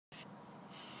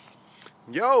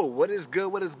Yo, what is good?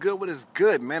 What is good? What is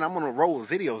good, man? I'm gonna roll with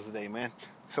videos today, man.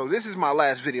 So this is my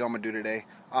last video I'm gonna do today.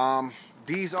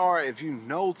 These are, if you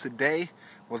know, today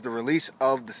was the release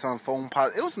of the Sun foam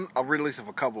pod. It was a release of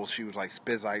a couple of shoes like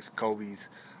Spizites, Kobe's,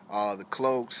 the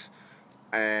Cloaks,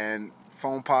 and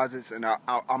foam posits. And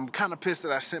I'm kind of pissed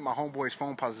that I sent my homeboys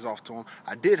foam posits off to them.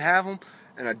 I did have them,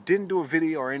 and I didn't do a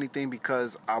video or anything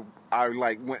because I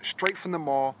like went straight from the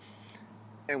mall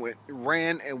and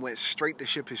ran and went straight to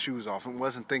ship his shoes off and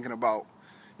wasn't thinking about,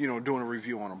 doing a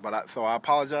review on them. But so I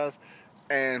apologize.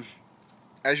 And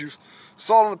as you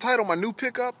saw on the title, my new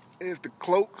pickup is the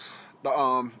Cloaks,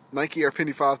 the Nike Air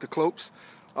Penny 5, the Cloaks,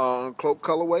 cloak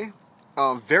colorway.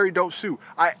 Very dope shoe.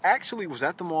 I actually was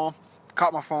at the mall,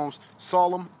 caught my phones, saw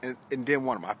them, and didn't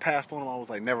want them. I passed on them. I was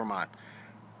like, never mind.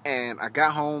 And I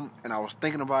got home and I was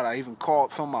thinking about it. I even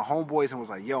called some of my homeboys and was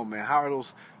like, yo, man,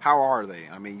 how are they?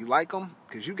 I mean, you like them?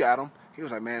 Because you got them. He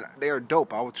was like, man, they are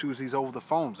dope. I would choose these over the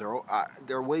foams.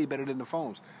 They're way better than the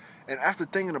foams. And after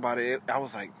thinking about it, I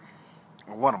was like,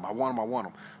 I want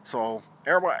them. So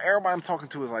everybody I'm talking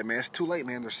to is like, man, it's too late,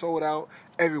 man. They're sold out.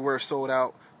 Everywhere's sold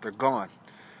out. They're gone.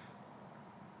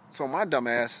 So my dumb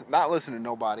ass, not listening to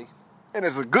nobody. And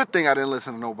it's a good thing I didn't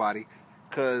listen to nobody,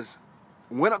 because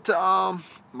went up to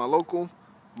my local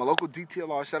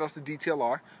DTLR. Shout out to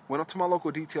DTLR. Went up to my local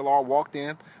DTLR, walked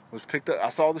in, was picked up. I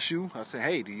saw the shoe. I said,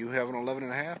 hey, do you have an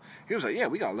 11.5? He was like, yeah,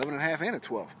 we got 11.5 and a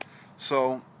 12.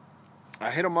 So I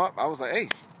hit him up. I was like, hey.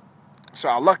 So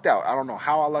I lucked out. I don't know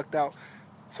how I lucked out.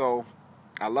 So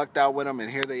I lucked out with them, and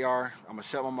here they are. I'm gonna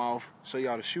shut my mouth, show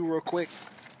y'all the shoe real quick.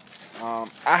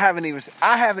 I haven't even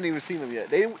seen them yet.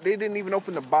 They didn't even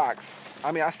open the box.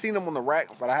 I mean, I seen them on the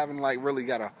rack, but I haven't like really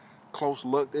got a close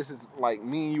look. This is like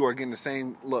me and you are getting the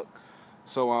same look.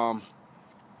 So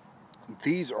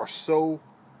these are so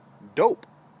dope.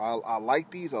 I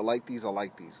like these. Get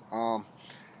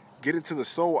into the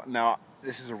sole. Now,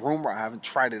 this is a rumor. I haven't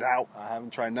tried it out. I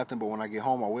haven't tried nothing, but when I get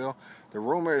home I will. The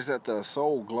rumor is that the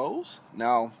sole glows.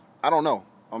 Now, I don't know.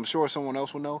 I'm sure someone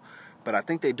else will know, but I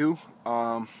think they do.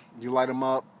 You light them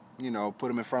up, put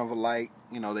them in front of a light,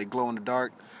 they glow in the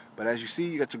dark. But as you see,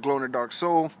 you got your glow in the dark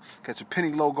sole, got your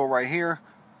penny logo right here.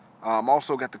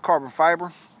 Also got the carbon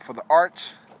fiber for the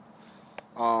arch.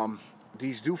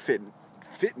 These do fit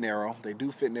narrow. They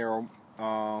do fit narrow.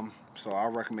 So I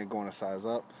recommend going a size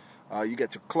up. You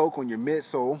got your cloak on your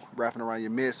midsole, wrapping around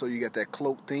your midsole. You got that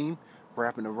cloak theme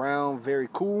wrapping around. Very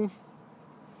cool.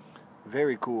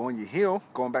 Very cool. On your heel,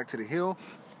 going back to the heel,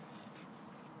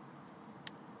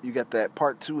 you got that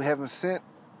part 2 heaven sent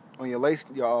on your lace,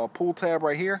 your pull tab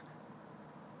right here.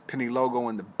 Penny logo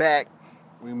in the back.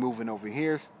 We moving over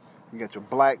here. You got your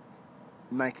black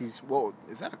Nikes. Whoa,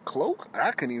 is that a cloak?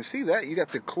 I couldn't even see that. You got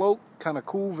the cloak, kind of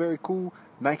cool, very cool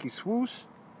Nike swoosh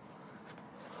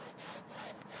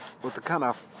with the kind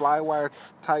of flywire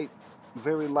type,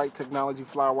 very light technology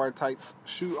flywire type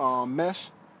shoe mesh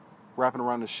wrapping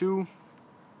around the shoe.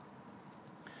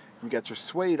 You got your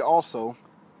suede also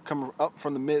coming up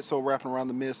from the midsole, wrapping around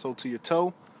the midsole to your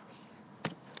toe.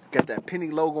 Got that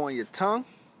penny logo on your tongue.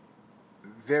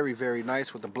 Very, very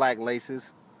nice with the black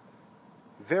laces.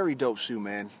 Very dope shoe,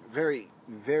 man. Very,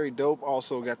 very dope.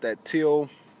 Also got that teal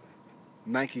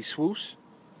Nike swoosh.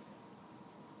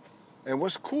 And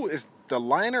what's cool is the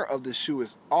liner of the shoe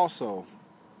is also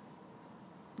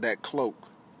that cloak.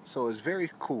 So it's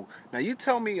very cool. Now you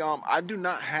tell me, I do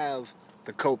not have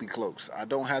the Kobe cloaks. I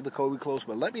don't have the Kobe cloaks,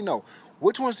 but let me know.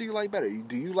 Which ones do you like better?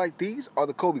 Do you like these or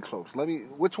the Kobe cloaks?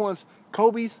 Which ones?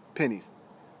 Kobe's, pennies.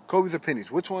 Kobe's or pennies.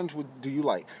 Which ones do you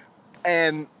like?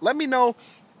 And let me know,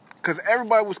 because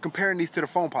everybody was comparing these to the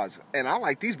foam posits, and I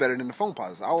like these better than the foam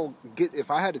posits. If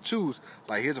I had to choose,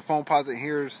 like here's a foam posit,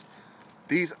 here's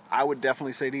these, I would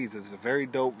definitely say these. This is a very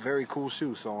dope, very cool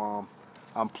shoe. So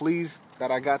I'm pleased that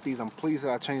I got these. I'm pleased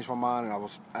that I changed my mind,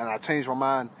 and I changed my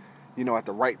mind, at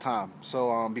the right time.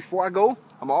 So before I go,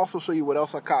 I'm gonna also show you what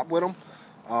else I cop with them.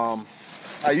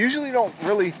 I usually don't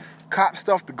really cop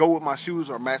stuff to go with my shoes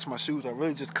or match my shoes. I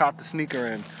really just cop the sneaker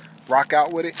and rock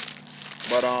out with it.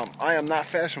 But I am not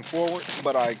fashion forward,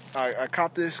 but I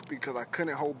caught this because I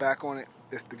couldn't hold back on it.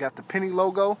 It's got the penny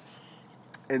logo,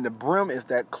 and the brim is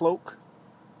that cloak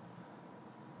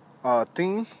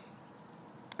theme,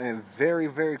 and very,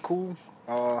 very cool.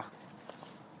 Got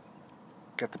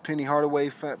the Penny Hardaway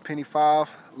Penny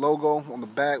 5 logo on the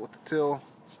back with the teal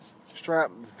strap.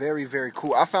 Very, very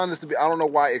cool. I found this to be, I don't know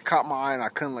why it caught my eye and I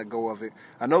couldn't let go of it.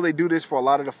 I know they do this for a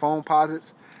lot of the foam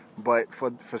posits, but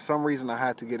for some reason I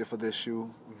had to get it for this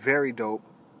shoe. Very dope.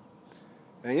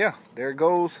 And yeah, there it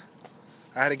goes.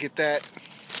 I had to get that.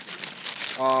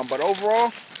 But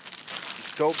overall,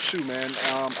 dope shoe, man.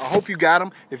 I hope you got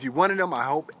them. If you wanted them, I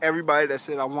hope everybody that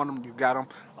said I want them, you got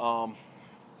them.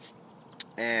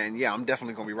 And yeah, I'm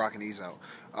definitely going to be rocking these out.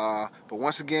 But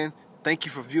once again, thank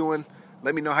you for viewing.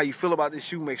 Let me know how you feel about this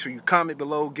shoe. Make sure you comment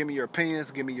below. Give me your opinions.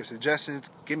 Give me your suggestions.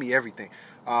 Give me everything.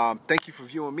 Thank you for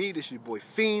viewing me. This is your boy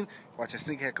Fiend, watching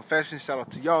Sneakerhead Confessions. Shout out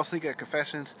to y'all, Sneakerhead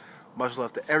Confessions. Much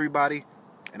love to everybody.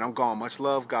 And I'm gone. Much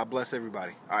love. God bless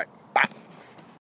everybody. All right.